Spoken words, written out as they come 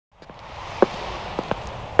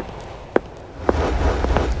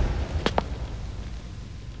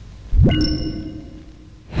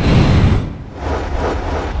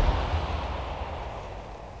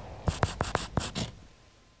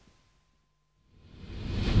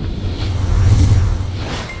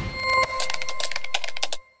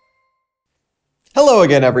Hello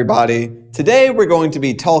again, everybody. Today we're going to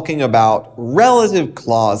be talking about relative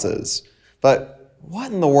clauses. But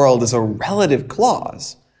what in the world is a relative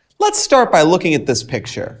clause? Let's start by looking at this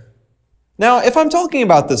picture. Now, if I'm talking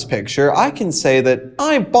about this picture, I can say that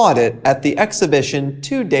I bought it at the exhibition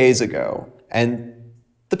 2 days ago, and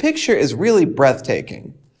the picture is really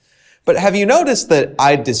breathtaking. But have you noticed that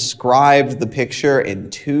I described the picture in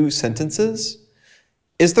 2 sentences?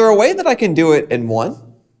 Is there a way that I can do it in 1?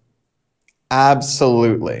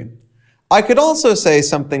 Absolutely. I could also say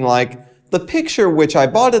something like, the picture which I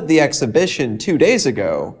bought at the exhibition 2 days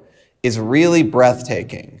ago is really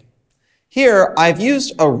breathtaking. Here, I've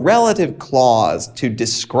used a relative clause to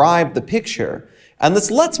describe the picture, and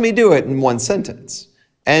this lets me do it in 1 sentence.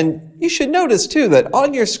 And you should notice too that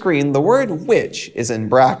on your screen the word which is in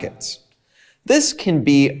brackets. This can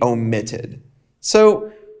be omitted.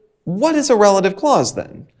 So, what is a relative clause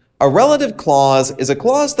then? A relative clause is a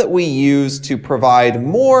clause that we use to provide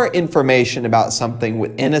more information about something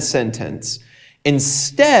within a sentence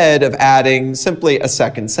instead of adding simply a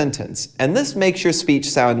second sentence. And this makes your speech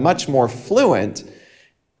sound much more fluent,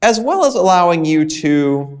 as well as allowing you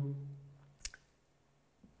to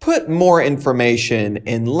put more information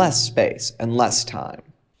in less space and less time.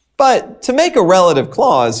 But to make a relative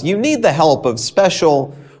clause, you need the help of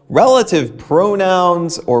special relative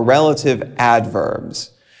pronouns or relative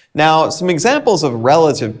adverbs. Now, some examples of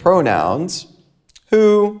relative pronouns: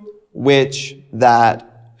 who, which,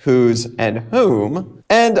 that, whose, and whom,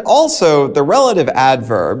 and also the relative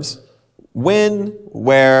adverbs when,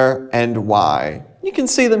 where, and why. You can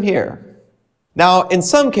see them here. Now, in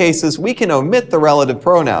some cases, we can omit the relative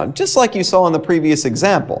pronoun, just like you saw in the previous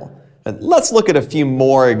example. And let's look at a few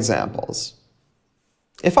more examples.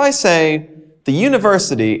 If I say, the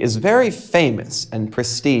university is very famous and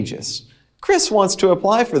prestigious, Chris wants to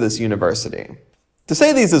apply for this university. To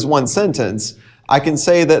say these as 1 sentence, I can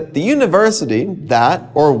say that the university that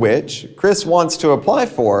or which Chris wants to apply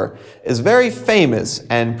for is very famous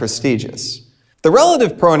and prestigious. The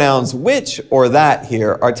relative pronouns which or that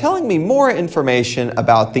here are telling me more information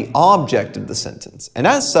about the object of the sentence, and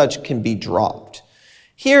as such can be dropped.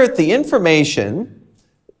 Here, the information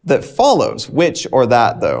that follows which or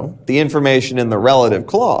that, though, the information in the relative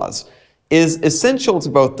clause, is essential to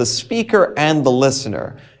both the speaker and the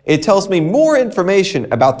listener. It tells me more information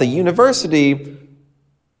about the university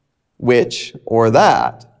which or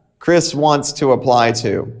that Chris wants to apply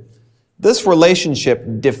to. This relationship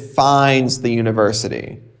defines the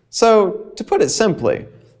university. So, to put it simply,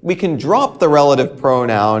 we can drop the relative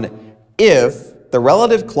pronoun if the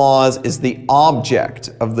relative clause is the object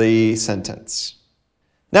of the sentence.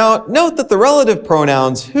 Now, note that the relative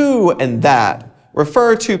pronouns who and that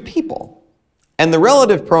refer to people, and the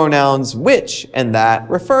relative pronouns which and that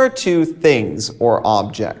refer to things or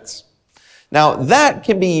objects. Now, that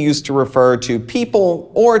can be used to refer to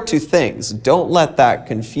people or to things. Don't let that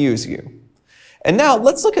confuse you. And now,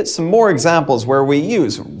 let's look at some more examples where we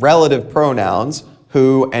use relative pronouns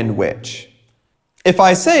who and which. If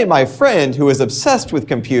I say my friend who is obsessed with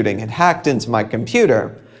computing had hacked into my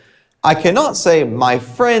computer, I cannot say my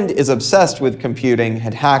friend is obsessed with computing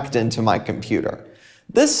had hacked into my computer.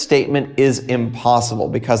 This statement is impossible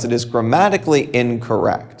because it is grammatically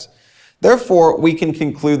incorrect. Therefore, we can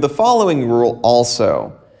conclude the following rule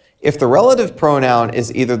also. If the relative pronoun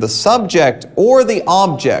is either the subject or the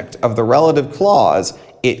object of the relative clause,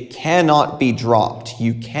 it cannot be dropped.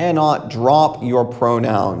 You cannot drop your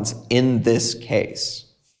pronouns in this case.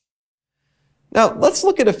 Now, let's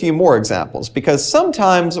look at a few more examples, because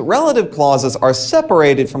sometimes relative clauses are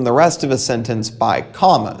separated from the rest of a sentence by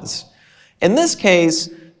commas. In this case,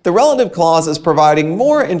 the relative clause is providing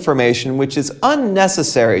more information which is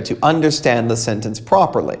unnecessary to understand the sentence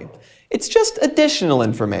properly. It's just additional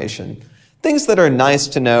information, things that are nice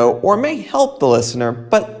to know or may help the listener,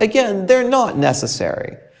 but again, they're not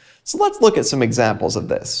necessary. So let's look at some examples of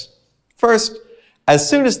this. First, as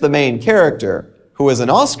soon as the main character, who is an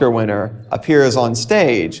Oscar winner, appears on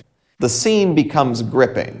stage, the scene becomes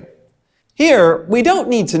gripping. Here, we don't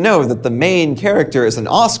need to know that the main character is an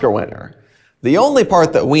Oscar winner. The only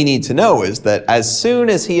part that we need to know is that as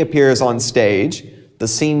soon as he appears on stage, the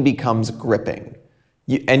scene becomes gripping.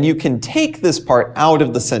 And you can take this part out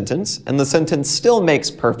of the sentence, and the sentence still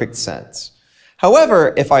makes perfect sense.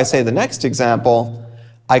 However, if I say the next example,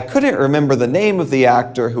 I couldn't remember the name of the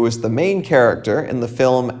actor who is the main character in the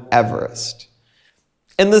film Everest.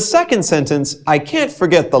 In the second sentence, I can't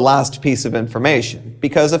forget the last piece of information,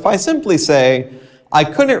 because if I simply say, I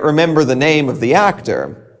couldn't remember the name of the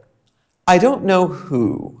actor, I don't know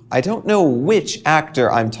who, I don't know which actor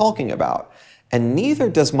I'm talking about, and neither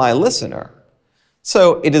does my listener.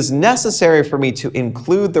 So it is necessary for me to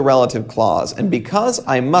include the relative clause, and because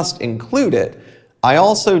I must include it, I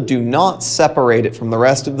also do not separate it from the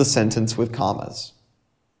rest of the sentence with commas.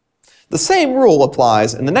 The same rule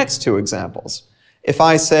applies in the next two examples. If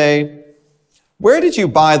I say, "Where did you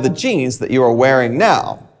buy the jeans that you are wearing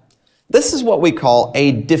now?" This is what we call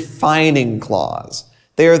a defining clause.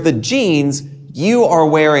 They are the jeans you are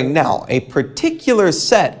wearing now, a particular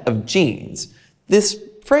set of jeans. This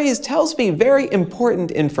phrase tells me very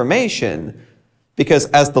important information because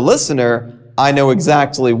as the listener, I know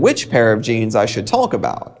exactly which pair of jeans I should talk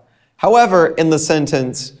about. However, in the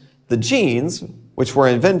sentence, "The jeans," which were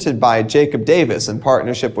invented by Jacob Davis in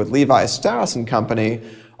partnership with Levi Strauss & Company,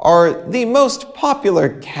 are the most popular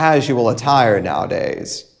casual attire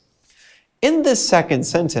nowadays. In this second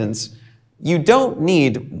sentence, you don't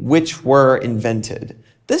need "which were invented."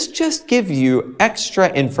 This just gives you extra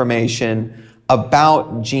information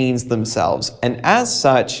about jeans themselves, and as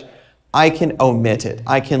such, I can omit it.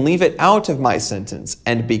 I can leave it out of my sentence,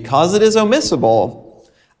 and because it is omissible,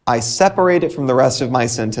 I separate it from the rest of my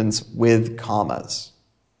sentence with commas.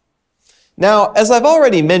 Now, as I've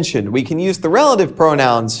already mentioned, we can use the relative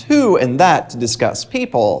pronouns who and that to discuss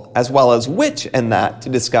people, as well as which and that to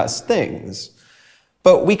discuss things.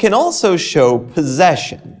 But we can also show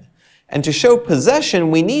possession. And to show possession,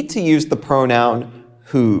 we need to use the pronoun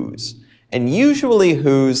whose. And usually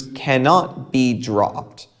whose cannot be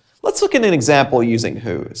dropped. Let's look at an example using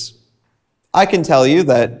whose. I can tell you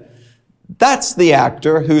that that's the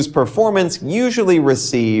actor whose performance usually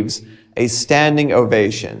receives a standing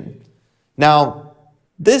ovation. Now,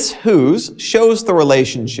 this whose shows the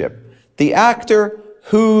relationship, the actor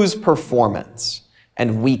whose performance,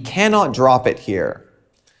 and we cannot drop it here.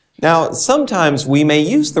 Now, sometimes we may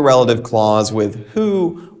use the relative clause with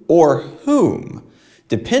who or whom,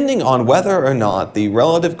 depending on whether or not the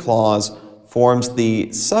relative clause forms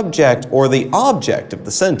the subject or the object of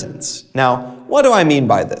the sentence. Now, what do I mean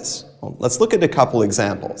by this? Well, let's look at a couple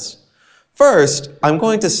examples. First, I'm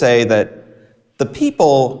going to say that the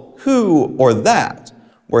people who or that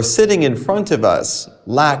were sitting in front of us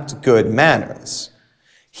lacked good manners.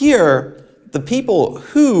 Here, the people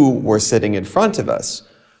who were sitting in front of us,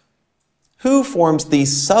 who forms the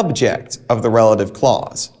subject of the relative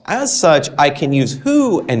clause. As such, I can use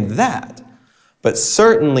who and that, but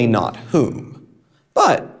certainly not whom.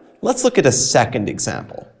 But let's look at a second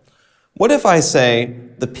example. What if I say,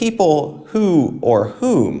 the people who or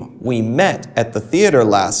whom we met at the theater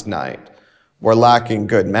last night were lacking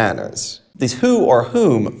good manners? This who or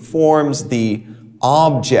whom forms the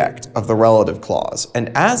object of the relative clause,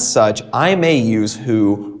 and as such, I may use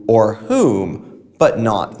who or whom, but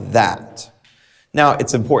not that. Now,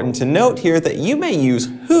 it's important to note here that you may use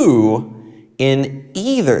who in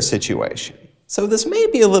either situation. So this may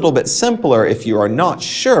be a little bit simpler if you are not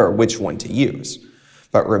sure which one to use.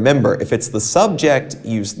 But remember, if it's the subject,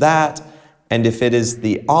 use that, and if it is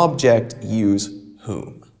the object, use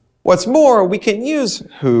whom. What's more, we can use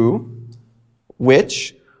who,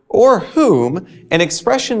 which, or whom in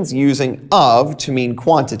expressions using of to mean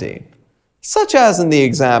quantity, such as in the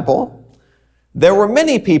example, there were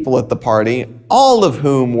many people at the party, all of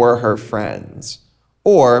whom were her friends.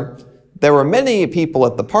 Or, there were many people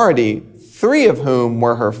at the party, 3 of whom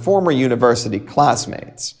were her former university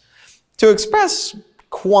classmates. To express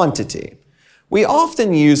quantity, we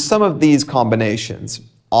often use some of these combinations,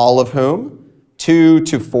 all of whom, 2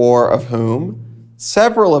 to 4 of whom,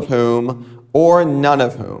 several of whom, or none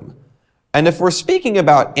of whom. And if we're speaking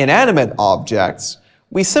about inanimate objects,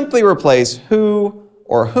 we simply replace who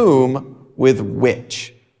or whom with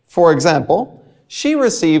which. For example, she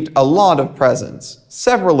received a lot of presents,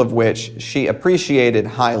 several of which she appreciated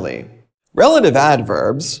highly. Relative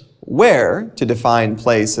adverbs, where to define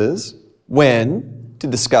places, when to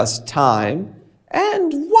discuss time,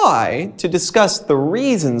 and why to discuss the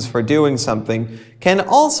reasons for doing something, can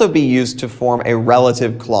also be used to form a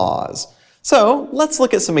relative clause. So let's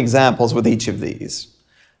look at some examples with each of these.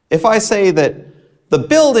 If I say that the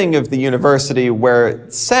building of the university where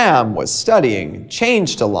Sam was studying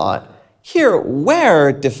changed a lot, here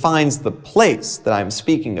where defines the place that I'm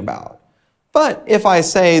speaking about. But if I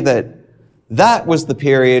say that was the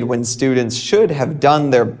period when students should have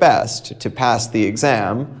done their best to pass the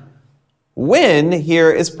exam, when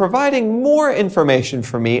here is providing more information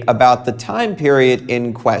for me about the time period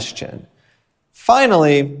in question.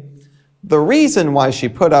 Finally, the reason why she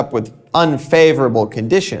put up with unfavorable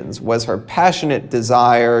conditions was her passionate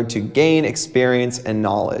desire to gain experience and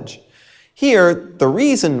knowledge. Here, the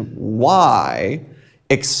reason why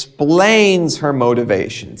explains her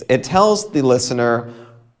motivations. It tells the listener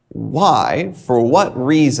why, for what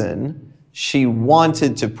reason, she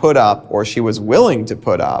wanted to put up, or she was willing to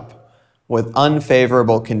put up, with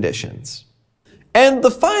unfavorable conditions. And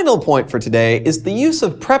the final point for today is the use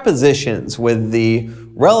of prepositions with the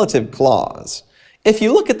relative clause. If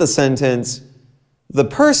you look at the sentence, the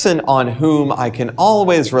person on whom I can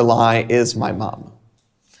always rely is my mom.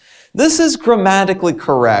 This is grammatically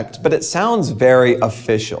correct, but it sounds very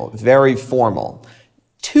official, very formal.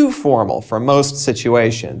 Too formal for most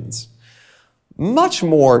situations. Much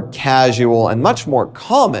more casual and much more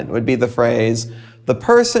common would be the phrase, the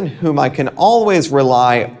person whom I can always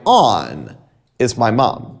rely on is my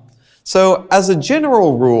mom. So as a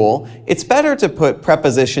general rule, it's better to put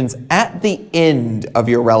prepositions at the end of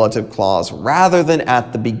your relative clause rather than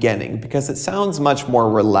at the beginning, because it sounds much more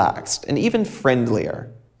relaxed and even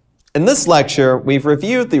friendlier. In this lecture, we've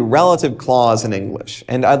reviewed the relative clause in English,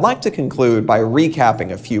 and I'd like to conclude by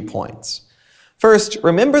recapping a few points. First,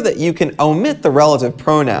 remember that you can omit the relative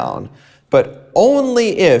pronoun, but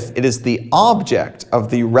only if it is the object of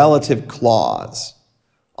the relative clause.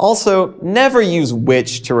 Also, never use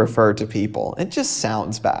which to refer to people. It just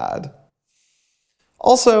sounds bad.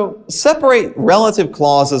 Also, separate relative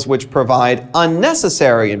clauses which provide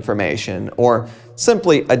unnecessary information or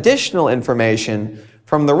simply additional information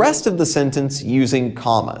from the rest of the sentence using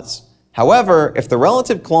commas. However, if the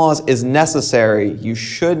relative clause is necessary, you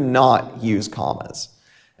should not use commas.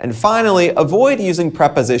 And finally, avoid using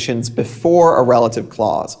prepositions before a relative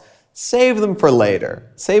clause. Save them for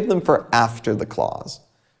later. Save them for after the clause.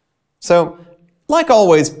 So, like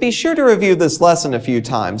always, be sure to review this lesson a few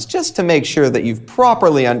times just to make sure that you've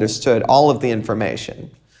properly understood all of the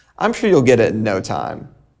information. I'm sure you'll get it in no time.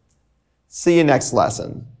 See you next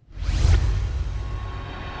lesson.